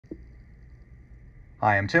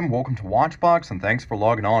Hi, I'm Tim. Welcome to Watchbox, and thanks for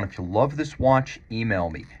logging on. If you love this watch, email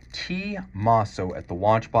me,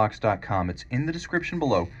 tmosso@thewatchbox.com. It's in the description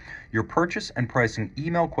below. Your purchase and pricing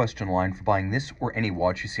email question line for buying this or any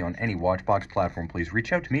watch you see on any Watchbox platform. Please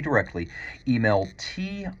reach out to me directly. Email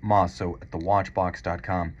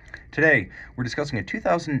tmosso@thewatchbox.com. Today, we're discussing a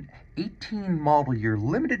 2018 model year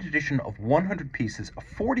limited edition of 100 pieces of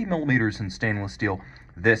 40 millimeters in stainless steel.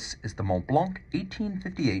 This is the Montblanc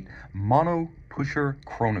 1858 Monopusher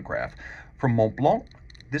Chronograph. From Montblanc,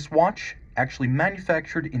 this watch actually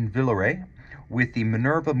manufactured in Villeret with the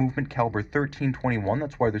Minerva movement caliber 1321.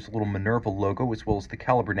 That's why there's a little Minerva logo as well as the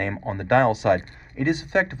caliber name on the dial side. It is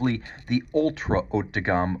effectively the ultra haute de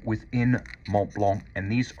gamme within Montblanc,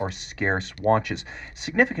 and these are scarce watches.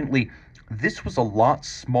 Significantly, this was a lot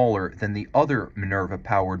smaller than the other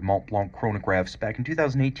Minerva-powered Montblanc chronographs. Back in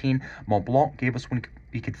 2018, Montblanc gave us one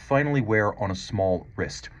we could finally wear on a small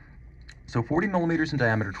wrist. So 40 millimeters in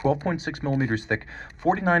diameter, 12.6 millimeters thick,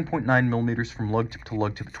 49.9 millimeters from lug tip to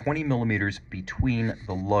lug tip, 20 millimeters between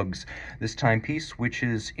the lugs. This timepiece, which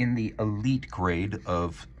is in the elite grade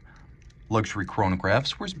of luxury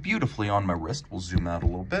chronographs, wears beautifully on my wrist. We'll zoom out a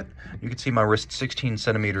little bit. You can see my wrist 16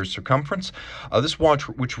 centimeters circumference. This watch,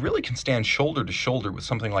 which really can stand shoulder to shoulder with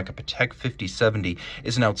something like a Patek 5070,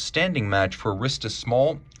 is an outstanding match for a wrist as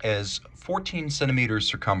small as 14 centimeters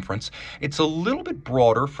circumference. It's a little bit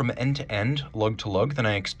broader from end to end, lug to lug, than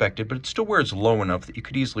I expected, but it still wears low enough that you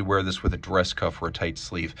could easily wear this with a dress cuff or a tight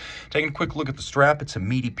sleeve. Taking a quick look at the strap, it's a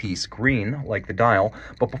meaty piece, green like the dial,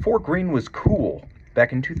 but before green was cool.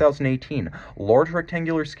 Back in 2018, large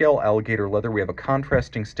rectangular scale alligator leather. We have a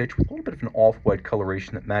contrasting stitch with a little bit of an off-white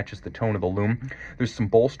coloration that matches the tone of the loom. There's some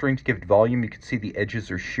bolstering to give it volume. You can see the edges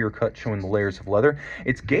are sheer cut, showing the layers of leather.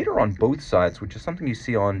 It's gator on both sides, which is something you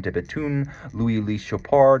see on De Bethune, Louis Le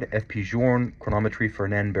Chopard, FP Journe, Chronometrie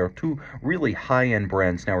Fernand Berthoud. Really high-end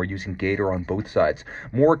brands now are using gator on both sides.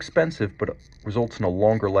 More expensive, but results in a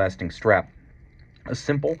longer-lasting strap. A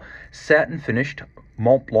simple satin-finished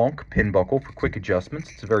Montblanc pin buckle for quick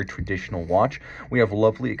adjustments. It's a very traditional watch. We have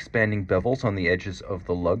lovely expanding bevels on the edges of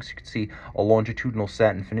the lugs. You can see a longitudinal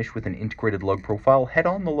satin finish with an integrated lug profile.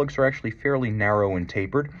 Head-on, the lugs are actually fairly narrow and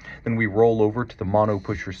tapered. Then we roll over to the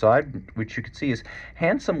Monopusher side, which you can see is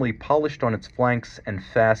handsomely polished on its flanks and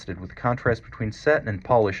faceted, with a contrast between satin and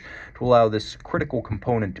polish to allow this critical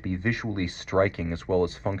component to be visually striking as well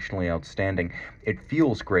as functionally outstanding. It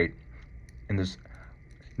feels great, and there's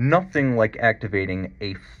nothing like activating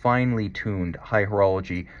a finely tuned high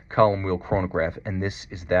horology column wheel chronograph, and this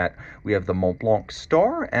is that. We have the Montblanc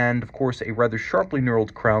star and, of course, a rather sharply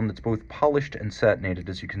knurled crown that's both polished and satinated,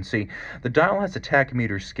 as you can see. The dial has a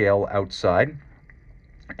tachymeter scale outside,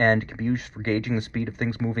 and it can be used for gauging the speed of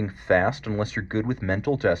things moving fast, unless you're good with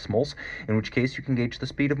mental decimals, in which case you can gauge the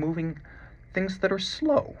speed of moving things that are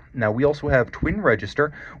slow. Now, we also have twin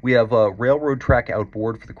register. We have a railroad track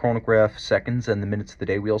outboard for the chronograph seconds and the minutes of the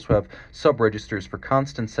day. We also have sub-registers for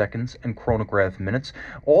constant seconds and chronograph minutes.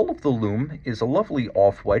 All of the loom is a lovely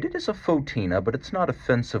off-white. It is a Fotina, but it's not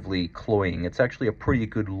offensively cloying. It's actually a pretty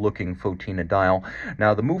good-looking Fotina dial.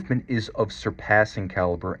 Now, the movement is of surpassing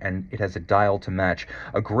caliber, and it has a dial to match.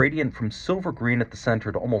 A gradient from silver green at the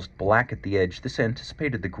center to almost black at the edge. This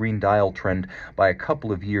anticipated the green dial trend by a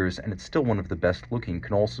couple of years, and it's still one of the best looking. You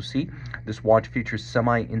can also see this watch features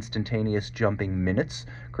semi-instantaneous jumping minutes,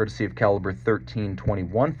 courtesy of caliber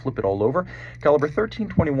 1321. Flip it all over. Caliber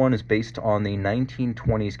 1321 is based on the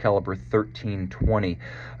 1920s caliber 1320.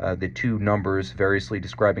 The two numbers variously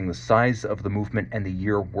describing the size of the movement and the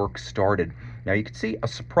year work started. Now you can see a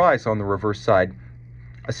surprise on the reverse side.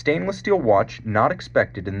 A stainless steel watch, not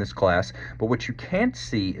expected in this class, but what you can't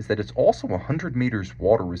see is that it's also 100 meters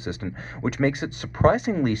water resistant, which makes it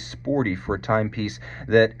surprisingly sporty for a timepiece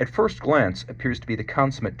that at first glance appears to be the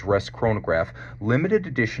consummate dress chronograph. Limited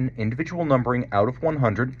edition, individual numbering out of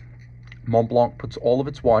 100. Montblanc puts all of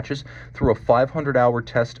its watches through a 500-hour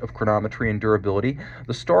test of chronometry and durability.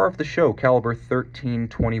 The star of the show, caliber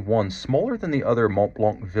 1321, smaller than the other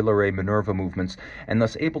Montblanc Villeret Minerva movements, and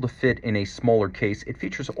thus able to fit in a smaller case. It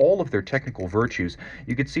features all of their technical virtues.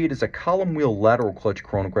 You can see it is a column wheel lateral clutch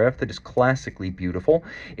chronograph that is classically beautiful.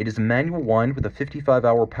 It is a manual wind with a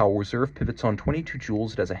 55-hour power reserve, pivots on 22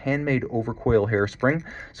 joules. It has a handmade overcoil hairspring,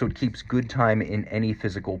 so it keeps good time in any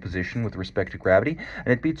physical position with respect to gravity,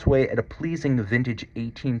 and it beats away at a pleasing vintage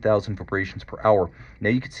 18,000 vibrations per hour. Now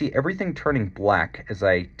you can see everything turning black as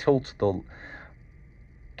I tilt the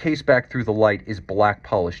case back through the light is black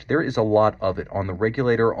polished. There is a lot of it on the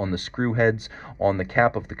regulator, on the screw heads, on the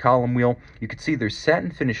cap of the column wheel. You can see there's satin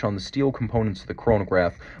finish on the steel components of the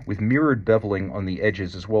chronograph with mirrored beveling on the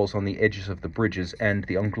edges as well as on the edges of the bridges, and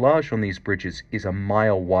the anglage on these bridges is a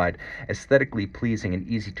mile wide, aesthetically pleasing and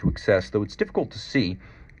easy to access, though it's difficult to see.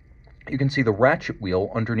 You can see the ratchet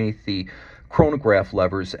wheel underneath the chronograph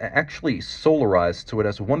levers actually solarized, so it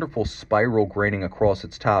has a wonderful spiral graining across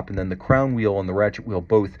its top, and then the crown wheel and the ratchet wheel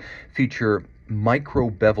both feature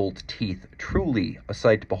micro-beveled teeth, truly a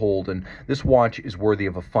sight to behold, and this watch is worthy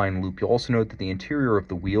of a fine loop. You'll also note that the interior of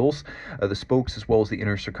the wheels, the spokes as well as the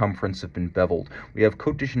inner circumference have been beveled. We have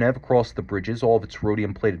Côte de Genève across the bridges, all of its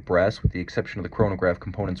rhodium-plated brass with the exception of the chronograph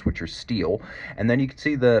components, which are steel. And then you can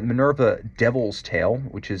see the Minerva Devil's Tail,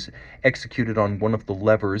 which is executed on one of the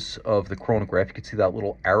levers of the chronograph. You can see that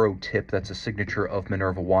little arrow tip. That's a signature of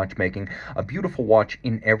Minerva watchmaking. A beautiful watch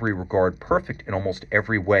in every regard, perfect in almost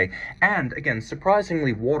every way, and again,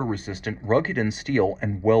 surprisingly water-resistant, rugged in steel,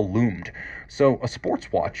 and well-loomed. So, a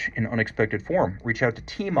sports watch in unexpected form. Reach out to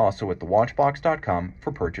Team Mosso at thewatchbox.com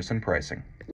for purchase and pricing.